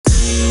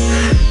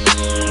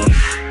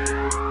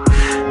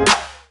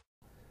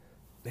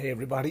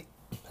everybody,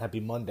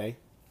 happy Monday.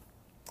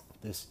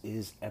 This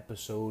is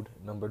episode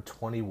number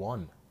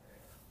 21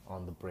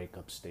 on the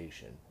Breakup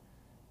Station.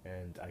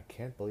 And I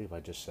can't believe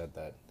I just said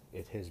that.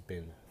 It has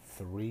been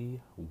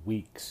 3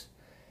 weeks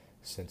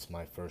since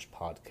my first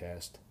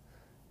podcast.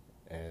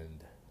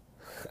 And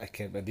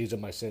these are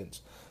my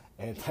sins.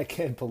 And I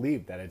can't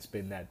believe that it's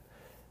been that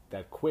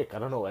quick. I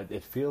don't know,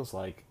 it feels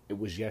like it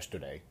was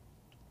yesterday.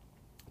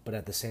 But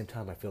at the same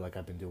time, I feel like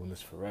I've been doing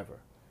this forever.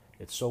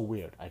 It's so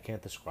weird. I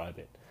can't describe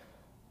it.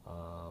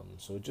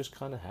 So it just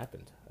kind of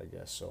happened, I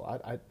guess. So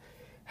I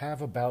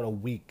have about a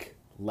week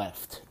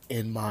left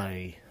in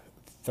my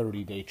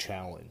 30-day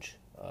challenge,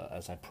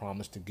 as I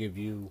promised to give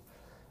you,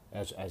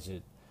 as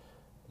it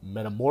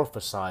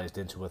metamorphosized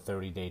into a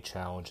 30-day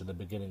challenge. In the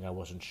beginning, I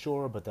wasn't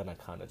sure, but then I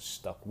kind of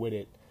stuck with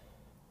it,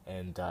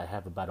 and I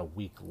have about a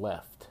week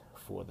left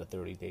for the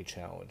 30-day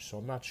challenge. So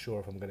I'm not sure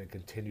if I'm going to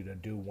continue to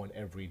do one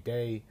every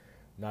day,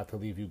 not to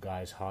leave you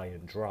guys high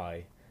and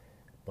dry.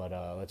 But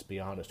let's be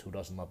honest, who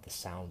doesn't love the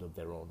sound of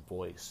their own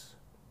voice?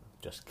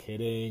 Just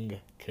kidding.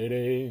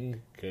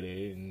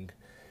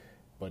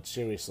 But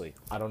seriously,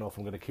 I don't know if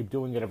I'm going to keep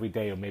doing it every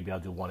day, or maybe I'll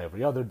do one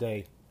every other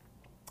day.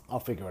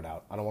 I'll figure it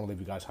out. I don't want to leave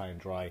you guys high and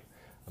dry.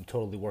 I'm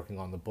totally working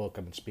on the book.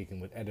 I've been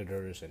speaking with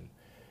editors and,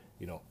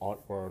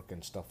 artwork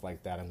and stuff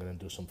like that. I'm going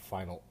to do some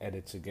final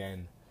edits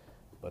again.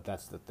 But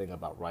that's the thing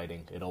about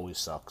writing. It always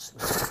sucks.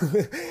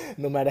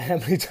 No matter how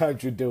many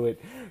times you do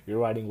it, your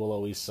writing will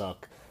always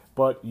suck.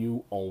 But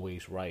you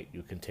always write.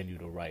 You continue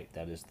to write.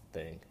 That is the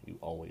thing. You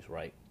always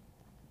write.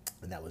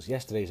 And that was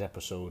yesterday's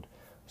episode.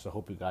 So I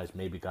hope you guys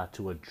maybe got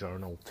to a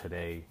journal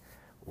today,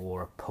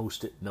 or a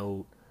post-it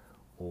note,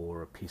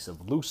 or a piece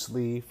of loose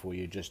leaf, where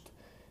you just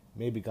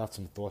maybe got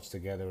some thoughts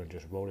together and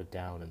just wrote it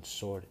down and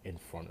saw it in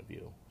front of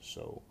you.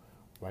 So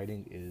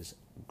writing is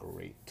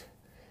great.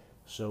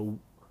 So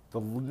the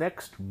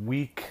next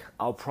week,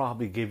 I'll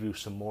probably give you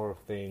some more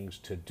things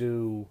to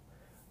do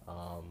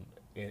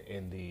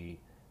in the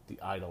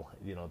idle,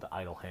 the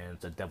idle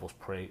hands, the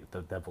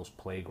devil's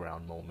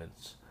playground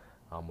moments,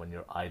 when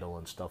you're idle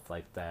and stuff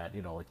like that.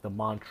 Like the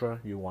mantra,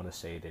 you want to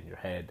say it in your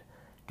head.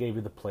 Gave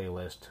you the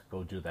playlist,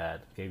 go do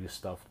that. Gave you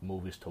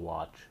movies to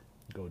watch,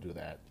 go do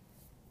that.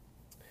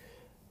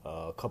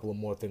 A couple of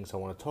more things I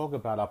want to talk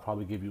about. I'll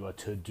probably give you a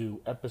to-do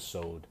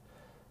episode.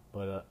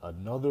 But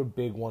another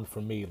big one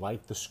for me,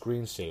 like the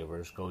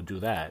screensavers, go do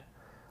that.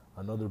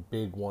 Another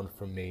big one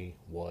for me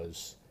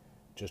was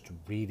just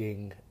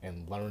reading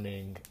and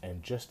learning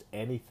and just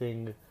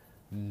anything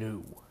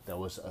new that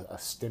was a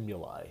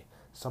stimuli,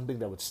 something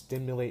that would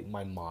stimulate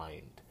my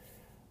mind.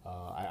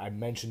 I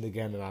mentioned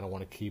again, and I don't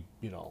want to keep,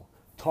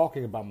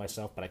 talking about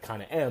myself, but I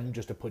kind of am,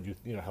 just to put you,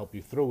 help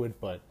you through it.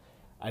 But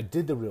I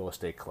did the real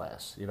estate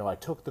class. I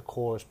took the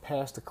course,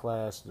 passed the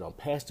class,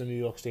 passed the New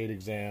York State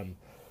exam,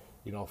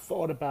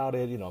 thought about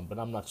it, but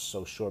I'm not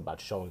so sure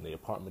about showing the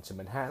apartments in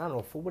Manhattan. I don't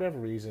know, for whatever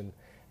reason,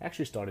 I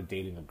actually started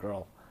dating a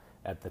girl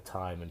at the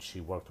time, and she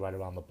worked right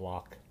around the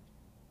block.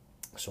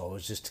 So it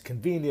was just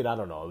convenient. I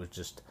don't know. It was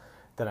just,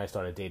 then I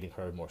started dating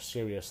her more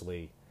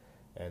seriously,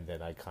 and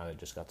then I kind of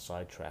just got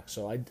sidetracked.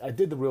 So I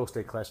did the real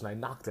estate class, and I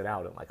knocked it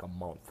out in like a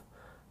month.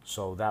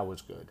 So that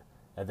was good.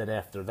 And then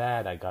after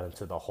that, I got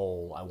into the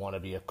whole, I want to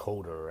be a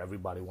coder.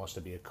 Everybody wants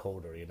to be a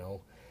coder,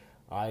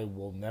 I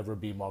will never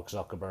be Mark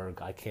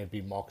Zuckerberg. I can't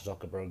be Mark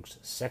Zuckerberg's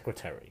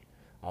secretary.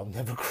 I'll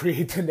never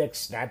create the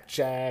next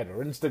Snapchat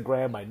or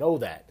Instagram. I know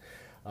that.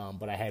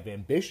 But I have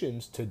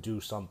ambitions to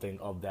do something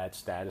of that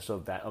status,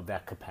 of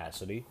that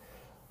capacity.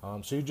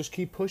 So you just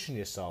keep pushing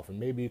yourself, and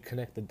maybe you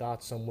connect the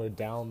dots somewhere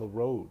down the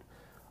road.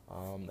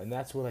 And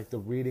that's where like the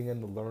reading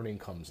and the learning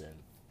comes in.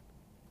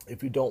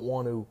 If you don't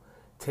want to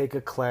take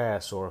a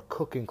class, or a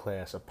cooking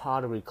class, a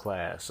pottery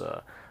class,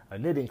 a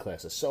knitting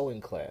class, a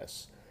sewing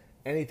class,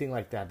 anything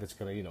like that that's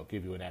going to,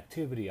 give you an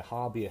activity, a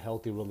hobby, a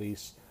healthy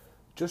release,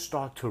 just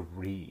start to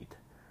read.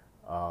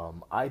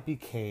 I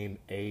became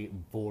a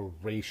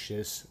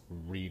voracious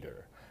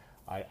reader.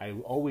 I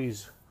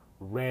always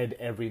read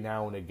every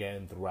now and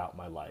again throughout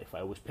my life. I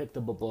always picked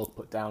up a book,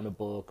 put down a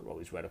book, or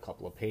always read a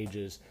couple of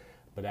pages.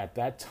 But at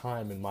that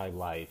time in my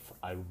life,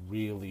 I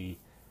really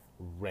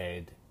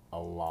read a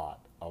lot.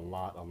 I'm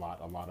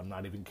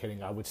not even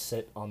kidding. I would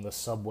sit on the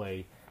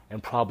subway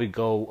and probably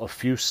go a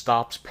few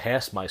stops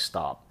past my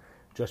stop,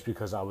 just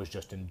because I was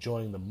just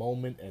enjoying the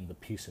moment and the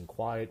peace and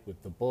quiet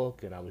with the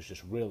book, and I was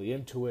just really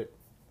into it,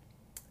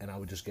 and I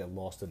would just get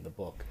lost in the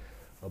book.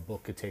 A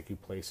book could take you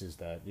places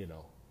that,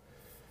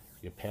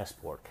 your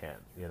passport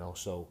can't,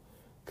 so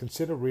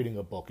consider reading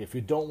a book. If you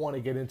don't want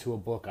to get into a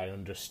book, I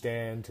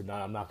understand.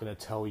 I'm not going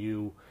to tell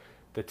you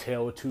the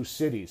tale of two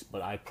cities,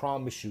 but I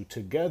promise you,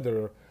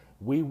 together,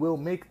 we will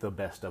make the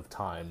best of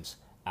times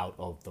out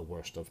of the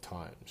worst of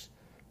times.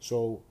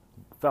 So,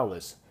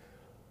 fellas,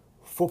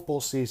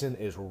 football season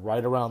is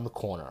right around the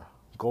corner.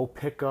 Go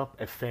pick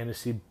up a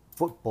fantasy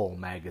football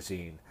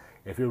magazine.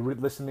 If you're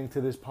listening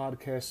to this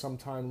podcast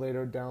sometime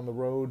later down the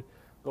road,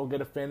 go get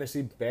a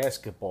fantasy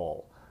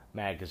basketball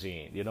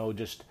magazine.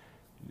 Just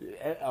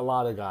a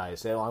lot of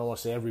guys. I don't want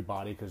to say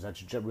everybody, because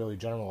that's really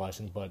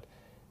generalizing, but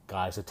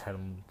guys that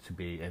tend to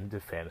be into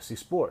fantasy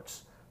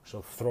sports.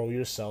 So throw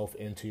yourself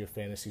into your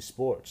fantasy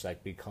sports.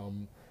 Like,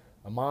 become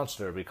a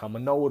monster, become a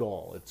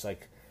know-it-all. It's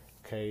like,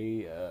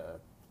 okay,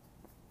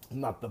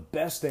 not the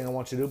best thing I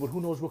want you to do, but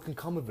who knows what can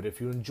come of it.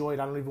 If you enjoy it,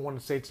 I don't even want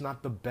to say it's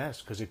not the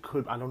best, because it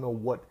could. I don't know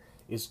what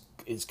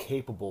is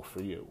capable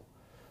for you.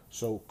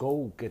 So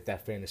go get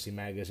that fantasy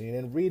magazine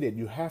and read it.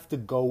 You have to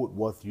go with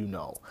what you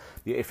know.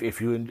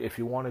 If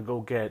you want to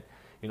go get,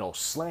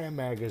 Slam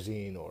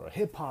magazine or a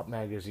hip hop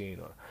magazine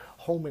or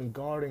Home and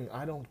Garden,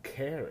 I don't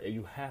care.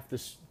 You have to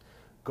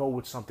go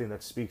with something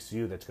that speaks to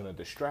you, that's going to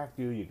distract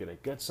you. You're going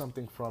to get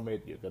something from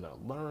it. You're going to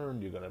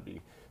learn. You're going to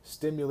be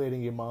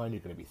stimulating your mind.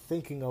 You're going to be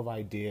thinking of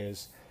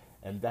ideas.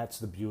 And that's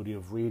the beauty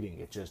of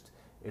reading.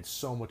 It's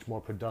so much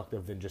more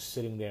productive than just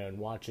sitting there and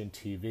watching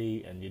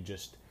TV. And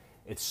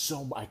it's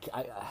so, I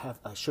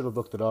should have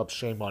looked it up.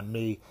 Shame on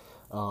me.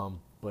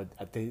 But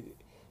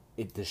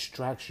it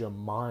distracts your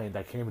mind.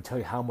 I can't even tell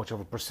you how much of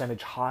a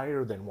percentage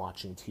higher than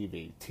watching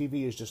TV.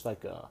 TV is just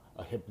like a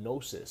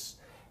hypnosis,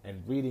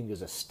 and reading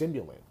is a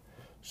stimulant.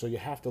 So you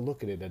have to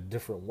look at it a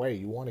different way.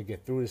 You want to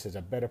get through this as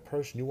a better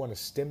person. You want to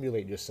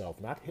stimulate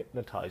yourself, not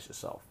hypnotize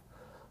yourself.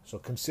 So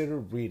consider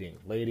reading.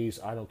 Ladies,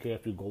 I don't care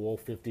if you go all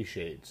 50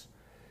 Shades.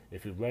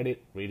 If you read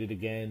it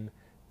again.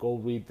 Go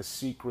read The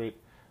Secret.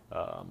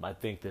 I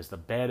think there's the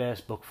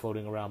badass book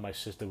floating around my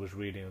sister was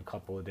reading a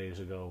couple of days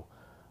ago.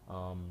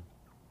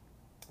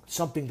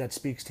 Something that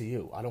speaks to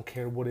you. I don't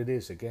care what it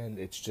is. Again,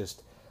 it's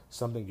just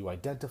something you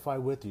identify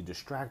with, you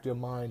distract your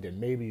mind, and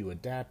maybe you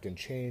adapt and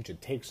change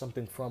and take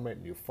something from it,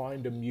 and you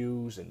find a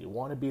muse, and you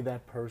want to be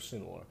that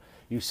person, or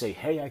you say,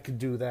 hey, I could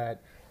do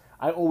that.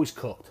 I always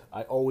cooked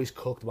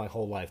my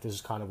whole life. This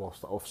is kind of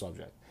off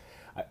subject.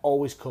 I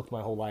always cooked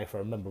my whole life. I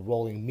remember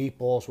rolling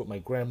meatballs with my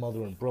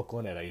grandmother in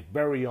Brooklyn at a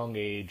very young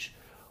age,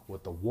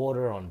 with the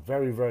water on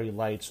very, very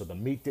light so the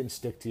meat didn't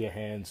stick to your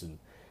hands, and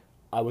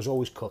I was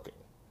always cooking,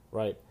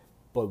 right?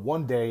 But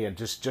one day, and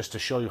just to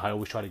show you how I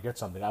always try to get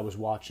something, I was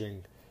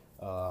watching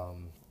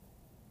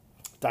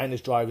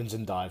Diners, Drive-Ins,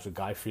 and Dives with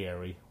Guy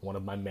Fieri, one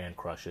of my man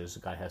crushes. The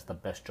guy has the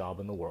best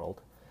job in the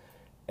world.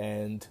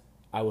 And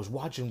I was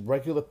watching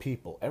regular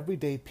people,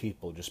 everyday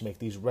people, just make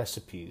these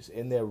recipes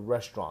in their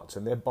restaurants,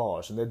 in their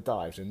bars, in their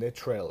dives, in their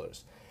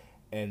trailers.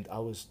 And I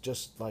was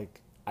just like,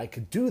 I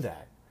could do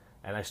that.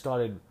 And I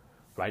started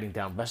writing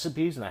down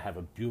recipes, and I have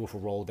a beautiful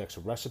Rolodex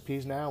of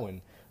recipes now, and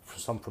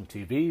some from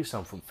TV,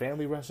 some from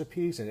family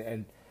recipes,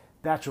 and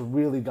that's what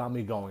really got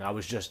me going.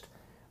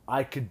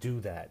 I could do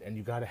that, and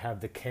you got to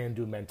have the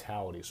can-do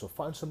mentality. So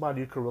find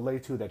somebody you can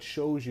relate to that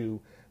shows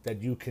you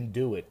that you can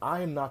do it.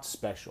 I am not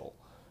special.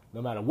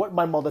 No matter what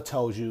my mother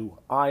tells you,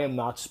 I am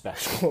not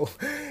special.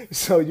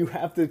 So you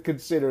have to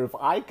consider, if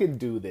I can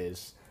do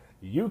this,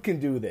 you can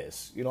do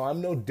this.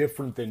 I'm no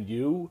different than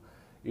you.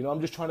 I'm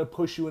just trying to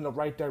push you in the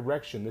right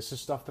direction. This is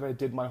stuff that I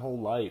did my whole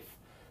life.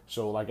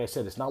 So like I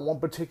said, it's not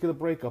one particular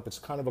breakup. It's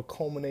kind of a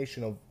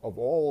culmination of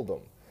all of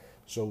them.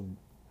 So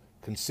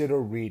consider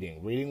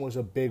reading. Reading was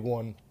a big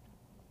one.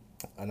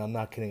 And I'm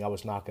not kidding. I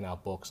was knocking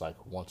out books like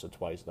once or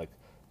twice, like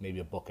maybe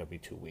a book every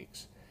 2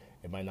 weeks.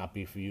 It might not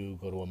be for you.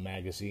 Go to a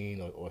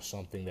magazine or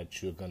something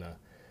that you're going to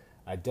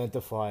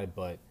identify,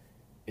 but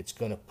it's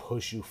going to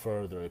push you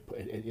further.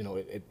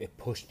 It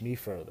pushed me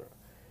further.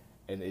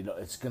 And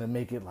it's going to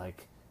make it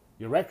like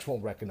your ex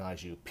won't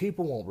recognize you.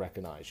 People won't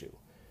recognize you.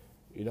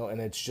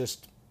 And it's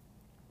just...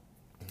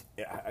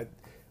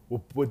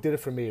 What did it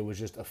for me, it was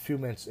just a few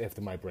minutes after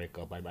my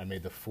breakup, I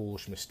made the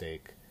foolish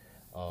mistake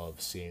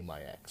of seeing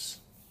my ex.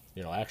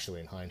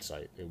 Actually, in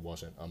hindsight, it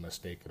wasn't a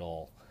mistake at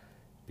all,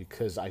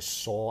 because I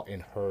saw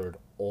and heard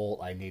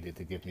all I needed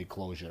to give me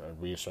closure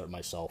and reassert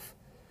myself,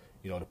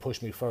 to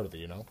push me further,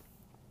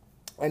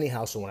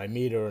 Anyhow, so when I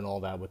meet her and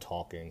all that, we're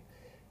talking,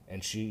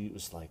 and she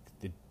was like,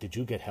 did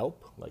you get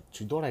help? Like,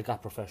 she thought I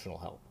got professional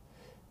help.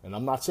 And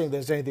I'm not saying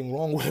there's anything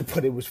wrong with it,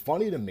 but it was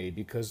funny to me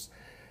because,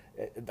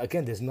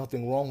 again, there's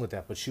nothing wrong with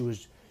that. But she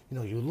was,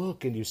 you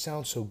look and you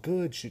sound so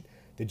good.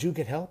 Did you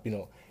get help?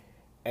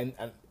 And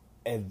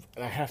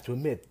I have to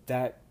admit,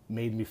 that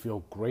made me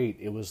feel great.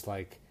 It was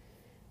like,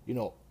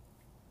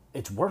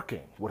 it's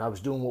working. What I was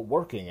doing was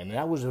working. And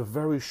that was a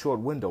very short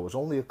window. It was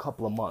only a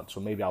couple of months.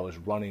 So maybe I was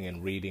running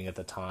and reading at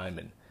the time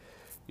and,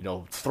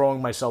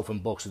 throwing myself in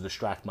books to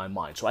distract my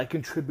mind. So I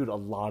contribute a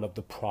lot of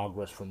the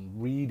progress from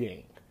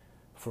reading.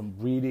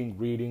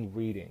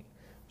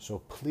 So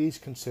please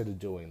consider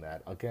doing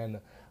that. Again,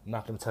 I'm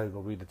not going to tell you to go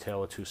read The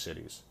Tale of Two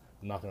Cities.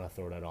 I'm not going to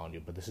throw that on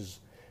you. But this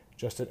is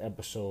just an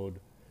episode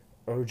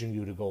urging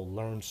you to go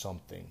learn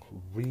something,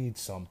 read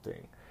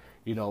something.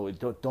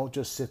 Don't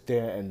just sit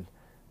there and,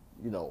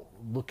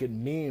 look at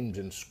memes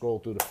and scroll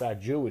through the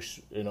Fat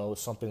Jewish,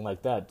 something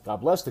like that.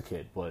 God bless the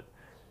kid. But,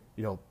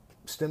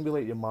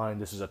 stimulate your mind.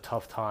 This is a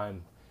tough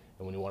time.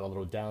 And when you want a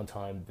little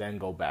downtime, then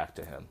go back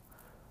to him.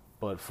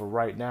 But for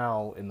right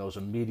now, in those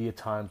immediate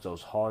times,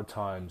 those hard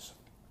times,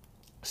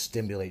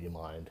 stimulate your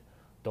mind.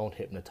 Don't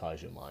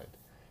hypnotize your mind.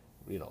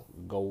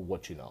 Go with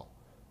what you know.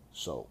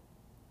 So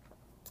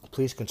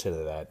please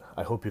consider that.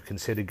 I hope you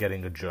consider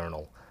getting a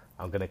journal.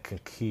 I'm going to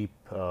keep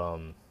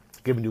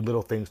giving you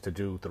little things to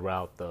do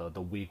throughout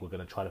the week. We're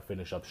going to try to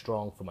finish up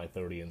strong for my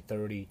 30 and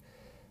 30,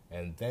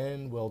 and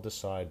then we'll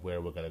decide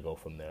where we're going to go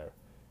from there.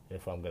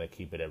 If I'm going to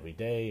keep it every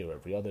day or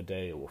every other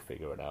day, or we'll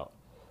figure it out.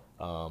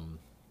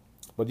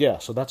 But yeah,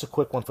 so that's a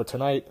quick one for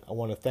tonight. I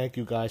want to thank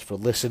you guys for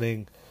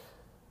listening.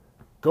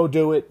 Go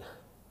do it.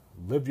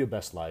 Live your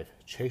best life.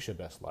 Chase your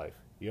best life.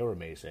 You're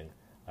amazing.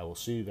 I will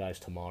see you guys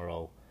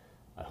tomorrow.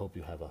 I hope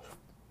you have a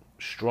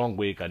strong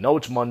week. I know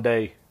it's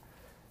Monday.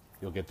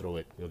 You'll get through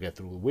it. You'll get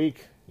through the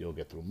week. You'll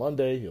get through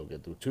Monday. You'll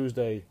get through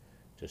Tuesday.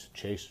 Just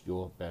chase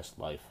your best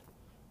life.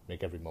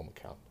 Make every moment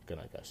count. Good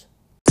night, guys.